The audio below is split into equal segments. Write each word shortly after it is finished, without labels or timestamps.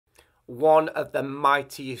one of the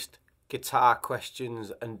mightiest guitar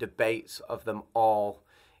questions and debates of them all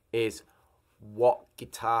is, what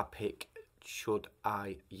guitar pick should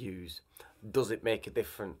I use? Does it make a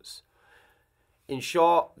difference? In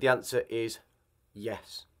short, the answer is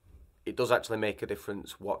yes. It does actually make a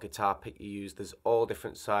difference what guitar pick you use. There's all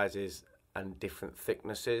different sizes and different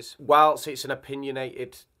thicknesses. Whilst it's an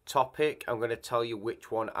opinionated topic, I'm going to tell you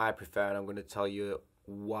which one I prefer, and I'm going to tell you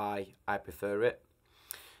why I prefer it.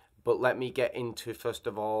 But let me get into, first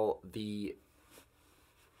of all, the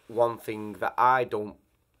one thing that I don't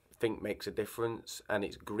think makes a difference, and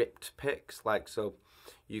it's gripped picks. Like, so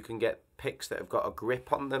you can get picks that have got a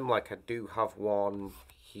grip on them, like I do have one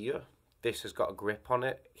here. This has got a grip on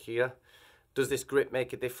it here. Does this grip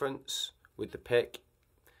make a difference with the pick?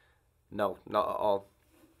 No, not at all.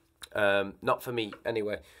 Not for me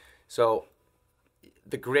anyway. So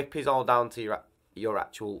the grip is all down to your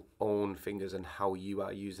actual own fingers and how you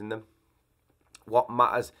are using them. What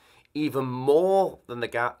matters even more than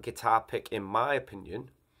the guitar pick, in my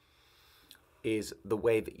opinion, is the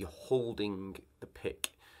way that you're holding the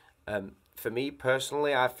pick. For me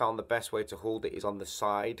personally, I found the best way to hold it is on the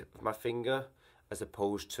side of my finger, as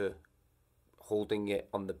opposed to holding it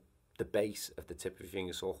on the base of the tip of your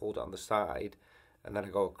finger. So I'll hold it on the side and then I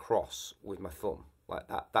go across with my thumb like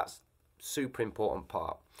that. That's super important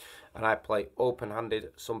part. And I play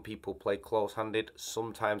open-handed. Some people play close-handed.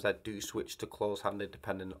 Sometimes I do switch to close-handed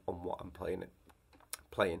depending on what I'm playing.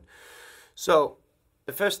 So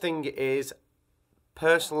the first thing is,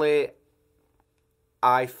 personally,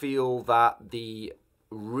 I feel that the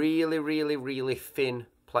really thin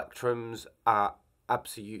plectrums are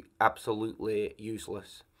absolutely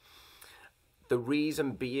useless. The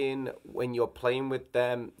reason being, when you're playing with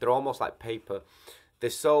them, they're almost like paper. They're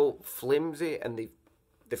so flimsy and they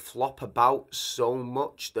flop about so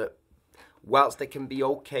much that whilst they can be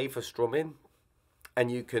okay for strumming, and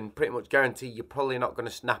you can pretty much guarantee you're probably not going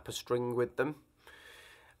to snap a string with them,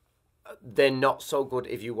 they're not so good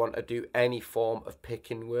if you want to do any form of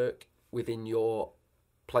picking work within your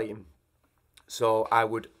playing. So I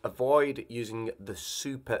would avoid using the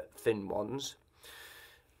super thin ones.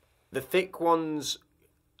 The thick ones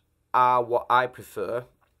are what I prefer,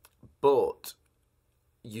 but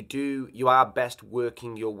you are best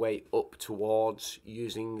working your way up towards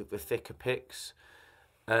using the thicker picks.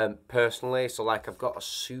 Personally, so like I've got a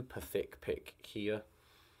super thick pick here.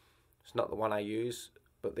 It's not the one I use,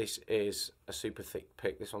 but this is a super thick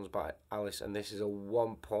pick. This one's by Alice, and this is a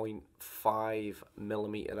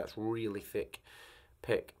 1.5mm. That's really thick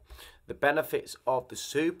pick. The benefits of the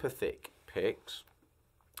super thick picks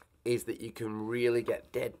is that you can really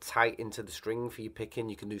get dead tight into the string for your picking.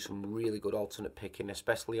 You can do some really good alternate picking,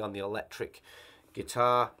 especially on the electric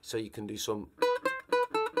guitar. So you can do some...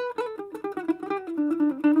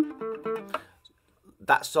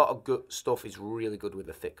 That sort of good stuff is really good with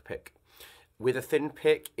a thick pick. With a thin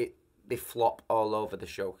pick, they flop all over the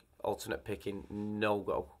show. Alternate picking, no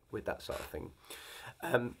go with that sort of thing.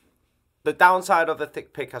 The downside of the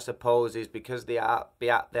thick pick, I suppose, is because they are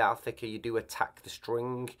thicker, you do attack the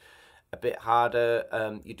string a bit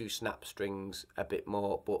harder. You do snap strings a bit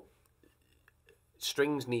more, but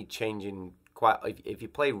strings need changing quite. If you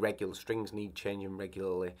play regular, strings need changing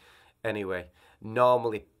regularly. Anyway, they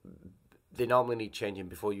normally need changing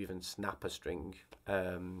before you even snap a string.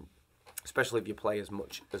 Especially if you play as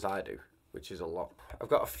much as I do, which is a lot. I've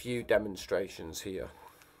got a few demonstrations here.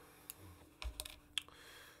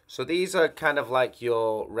 So these are kind of like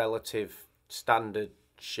your relative standard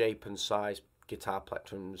shape and size guitar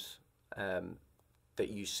plectrums that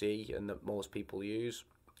you see and that most people use.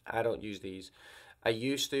 I don't use these. I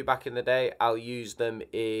used to back in the day. I'll use them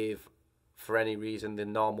if, for any reason, the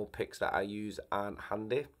normal picks that I use aren't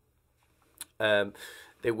handy.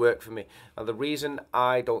 They work for me. Now, the reason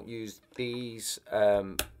I don't use these,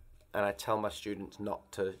 and I tell my students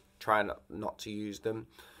not to to use them.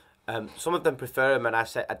 Some of them prefer them, and I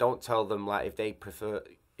don't tell them, like, if they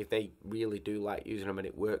really do like using them and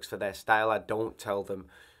it works for their style, I don't tell them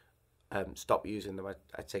stop using them. I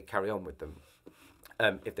say carry on with them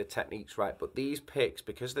if the technique's right. But these picks,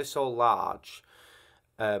 because they're so large,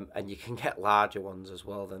 and you can get larger ones as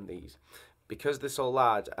well than these. Because they're so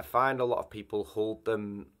large, I find a lot of people hold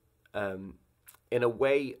them in a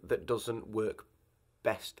way that doesn't work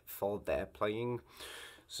best for their playing.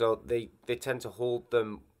 So they tend to hold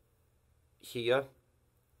them here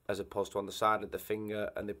as opposed to on the side of the finger,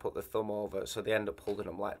 and they put the thumb over, so they end up holding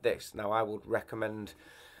them like this. Now, I would recommend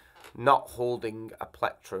not holding a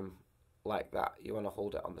plectrum like that. You want to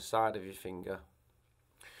hold it on the side of your finger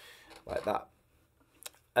like that.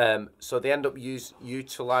 So they end up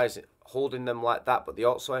holding them like that, but they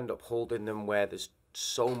also end up holding them where there's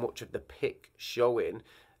so much of the pick showing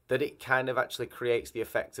that it kind of actually creates the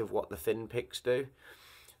effect of what the thin picks do.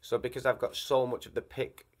 So because I've got so much of the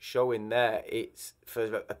pick showing there, it's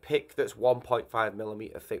for a pick that's 1.5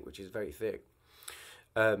 millimeter thick, which is very thick.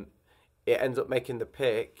 It ends up making the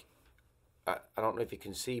pick, I don't know if you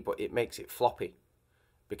can see, but it makes it floppy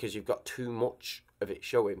because you've got too much of it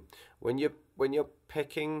showing. When you're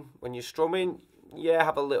picking, when you're strumming, yeah,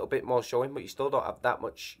 have a little bit more showing, but you still don't have that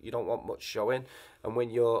much. You don't want much showing. And when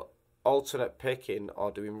you're alternate picking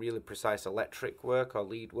or doing really precise electric work or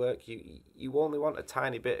lead work, you only want a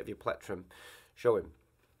tiny bit of your plectrum showing.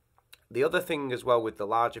 The other thing as well with the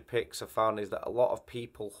larger picks I found is that a lot of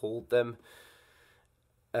people hold them.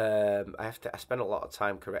 I spend a lot of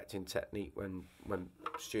time correcting technique when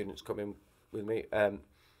students come in with me.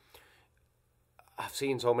 I've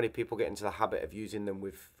seen so many people get into the habit of using them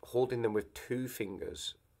holding them with 2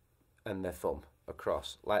 fingers and their thumb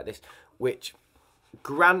across like this, which,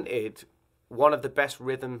 granted, one of the best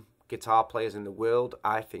rhythm guitar players in the world,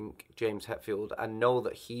 I think, James Hetfield, I know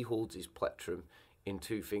that he holds his plectrum in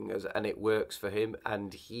 2 fingers and it works for him,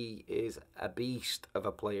 and he is a beast of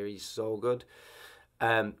a player. He's so good.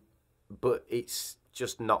 But it's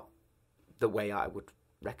just not the way I would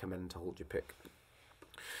recommend to hold your pick.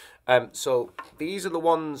 So these are the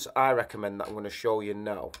ones I recommend that I'm going to show you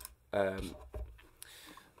now.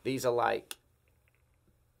 These are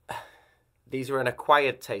an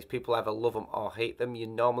acquired taste. People either love them or hate them. You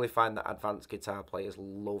normally find that advanced guitar players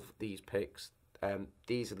love these picks.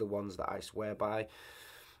 These are the ones that I swear by.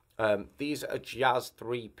 These are Jazz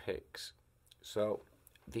 3 picks. So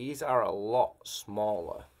these are a lot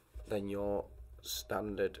smaller than your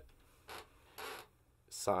standard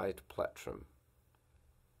side plectrum.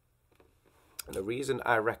 And the reason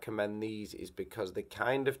I recommend these is because they're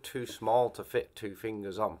kind of too small to fit 2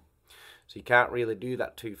 fingers on. So you can't really do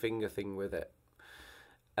that 2-finger thing with it.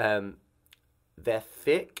 They're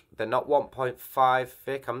thick. They're not 1.5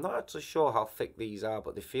 thick. I'm not actually sure how thick these are,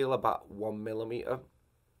 but they feel about 1 millimeter.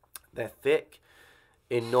 They're thick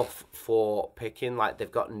enough for picking. Like,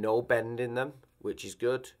 they've got no bend in them, which is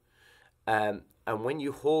good. And when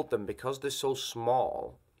you hold them, because they're so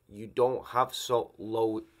small, you don't have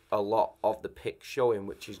a lot of the pick showing,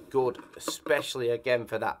 which is good, especially again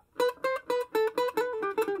for that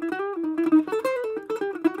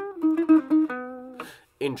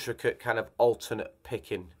intricate kind of alternate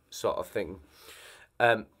picking sort of thing.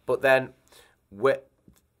 But then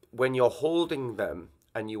when you're holding them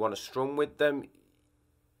and you want to strum with them,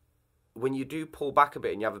 when you do pull back a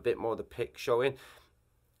bit and you have a bit more of the pick showing,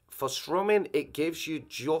 for strumming, it gives you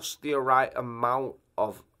just the right amount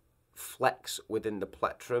of flex within the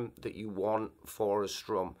plectrum that you want for a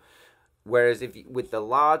strum. Whereas with the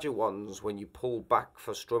larger ones, when you pull back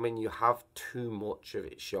for strumming, you have too much of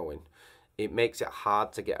it showing. It makes it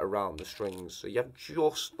hard to get around the strings. So you have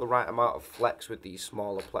just the right amount of flex with these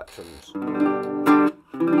smaller plectrums.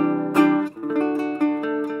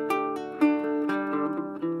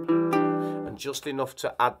 And just enough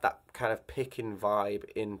to add that kind of picking vibe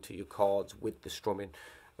into your chords with the strumming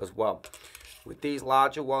as well. With these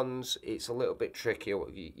larger ones, it's a little bit trickier.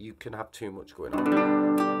 You can have too much going on.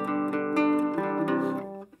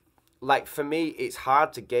 Like, for me, it's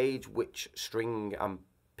hard to gauge which string I'm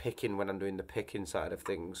picking when I'm doing the picking side of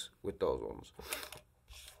things with those ones.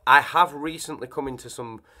 I have recently come into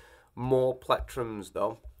some more plectrums,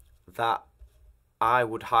 though, that I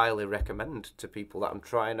would highly recommend to people that I'm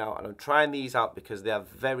trying out. And I'm trying these out because they are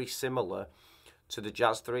very similar to the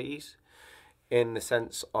Jazz 3s. In the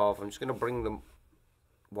sense of, I'm just going to bring them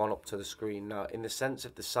one up to the screen now, in the sense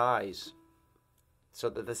of the size. So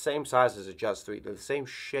they're the same size as a Jazz 3, they're the same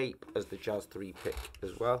shape as the Jazz 3 pick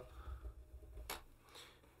as well,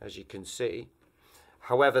 as you can see.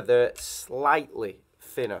 However, they're slightly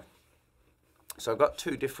thinner. So I've got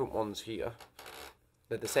 2 different ones here.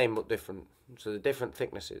 They're the same but different, so they're different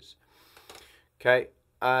thicknesses. Okay.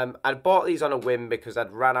 I bought these on a whim because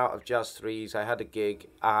I'd ran out of Jazz 3s. I had a gig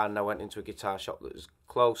and I went into a guitar shop that was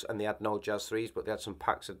close and they had no Jazz 3s, but they had some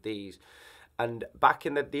packs of these. And back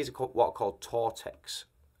in these are what are called Tortex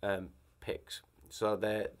picks. So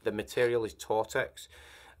the material is Tortex.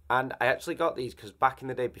 And I actually got these because back in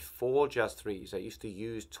the day before Jazz 3s, I used to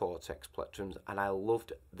use Tortex plectrums and I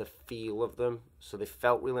loved the feel of them. So they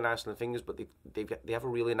felt really nice on the fingers, but they have a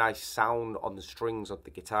really nice sound on the strings of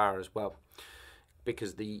the guitar as well,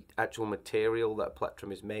 because the actual material that a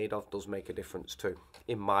plectrum is made of does make a difference too,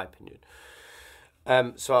 in my opinion.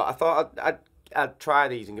 So I thought I'd try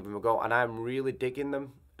these and give them a go, and I'm really digging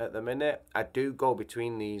them at the minute. I do go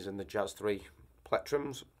between these and the Jazz 3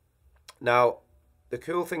 plectrums. Now, The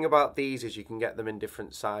cool thing about these is you can get them in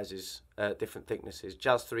different sizes, different thicknesses.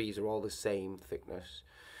 Jazz 3s are all the same thickness.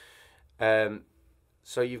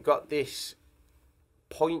 So you've got this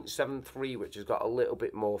 0.73, which has got a little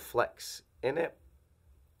bit more flex in it,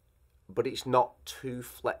 but it's not too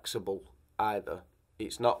flexible either.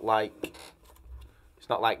 It's not like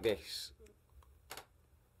this.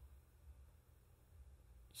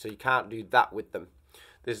 So you can't do that with them.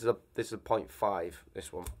 This is a 0.5,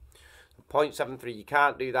 this one. 0.73, you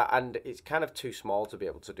can't do that, and it's kind of too small to be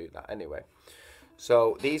able to do that anyway.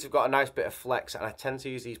 So these have got a nice bit of flex, and I tend to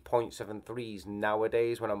use these 0.73s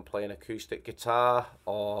nowadays when I'm playing acoustic guitar,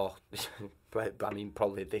 or I mean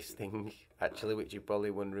probably this thing actually, which you're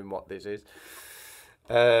probably wondering what this is.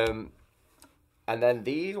 And then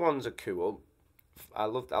these ones are cool.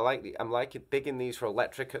 I'm digging these for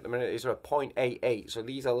electric at the minute. These are a 0.88, so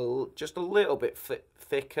these are just a little bit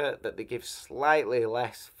thicker, that they give slightly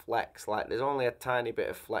less flex. Like there's only a tiny bit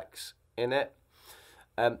of flex in it.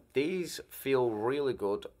 These feel really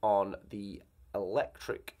good on the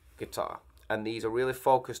electric guitar, and these are really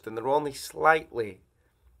focused, and they're only slightly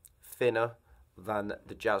thinner than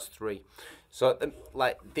the Jazz 3. So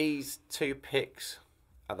like these two picks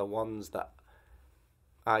are the ones that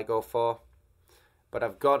I go for. But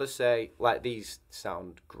I've got to say, like, these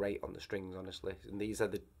sound great on the strings, honestly. And these are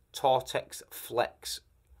the Tortex Flex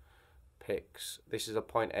picks. This is a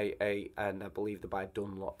 0.88, and I believe they're by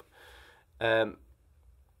Dunlop.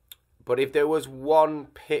 But if there was one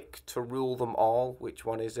pick to rule them all, which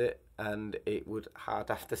one is it? And I'd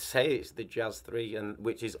have to say it's the Jazz 3, and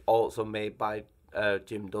which is also made by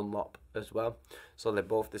Jim Dunlop as well. So they're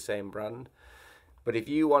both the same brand. But if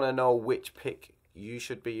you want to know which pick you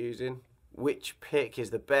should be using, which pick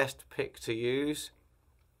is the best pick to use,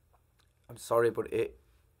 I'm sorry, but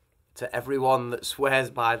to everyone that swears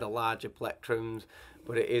by the larger plectrums,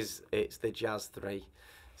 but it's the Jazz 3.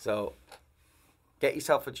 So get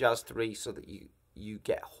yourself a Jazz 3 so that you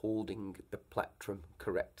get holding the plectrum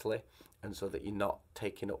correctly, and so that you're not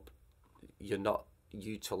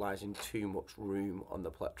utilizing too much room on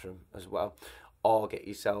the plectrum as well. Or get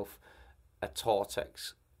yourself a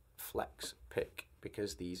Tortex Flex pick,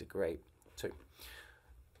 because these are great too.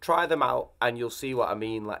 Try them out and you'll see what I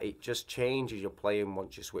mean. Like, it just changes your playing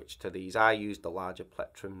once you switch to these. I used the larger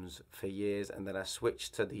plectrums for years, and then I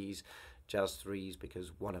switched to these Jazz 3s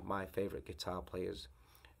because one of my favorite guitar players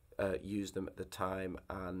used them at the time,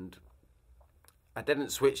 and I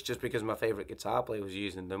didn't switch just because my favorite guitar player was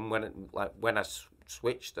using them. When I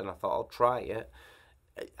switched and I thought I'll try it,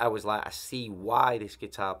 I was like, I see why this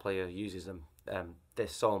guitar player uses them. They're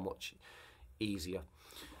so much easier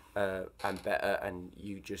and better, and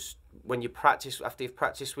when you practice, after you've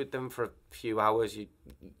practiced with them for a few hours,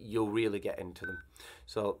 you'll really get into them.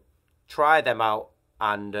 So try them out,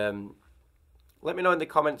 and let me know in the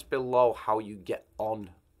comments below how you get on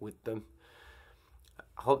with them.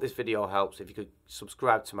 I hope this video helps. If you could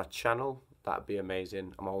subscribe to my channel, that'd be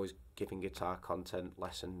amazing. I'm always giving guitar content,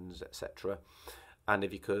 lessons, etc. And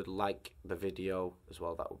if you could like the video as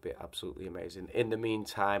well, that would be absolutely amazing. In the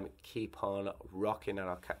meantime, keep on rocking, and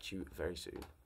I'll catch you very soon.